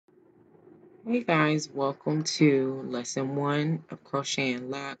Hey guys, welcome to lesson 1 of Crochet N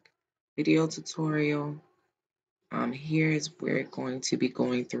Loc video tutorial. Here is we're going to be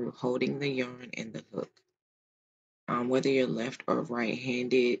going through holding the yarn and the hook. Whether you're left or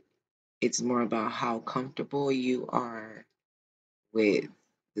right-handed, it's more about how comfortable you are with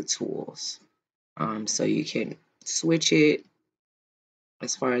the tools. So you can switch it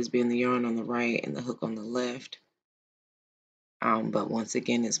as far as being the yarn on the right and the hook on the left. But once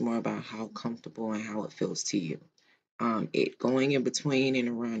again, it's more about how comfortable and how it feels to you. It going in between and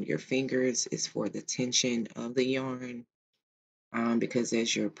around your fingers is for the tension of the yarn, because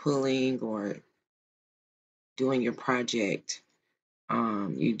as you're pulling or doing your project,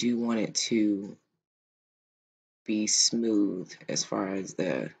 you do want it to be smooth as far as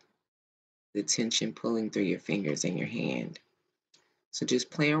the tension pulling through your fingers and your hand. So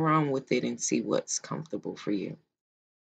just play around with it and see what's comfortable for you.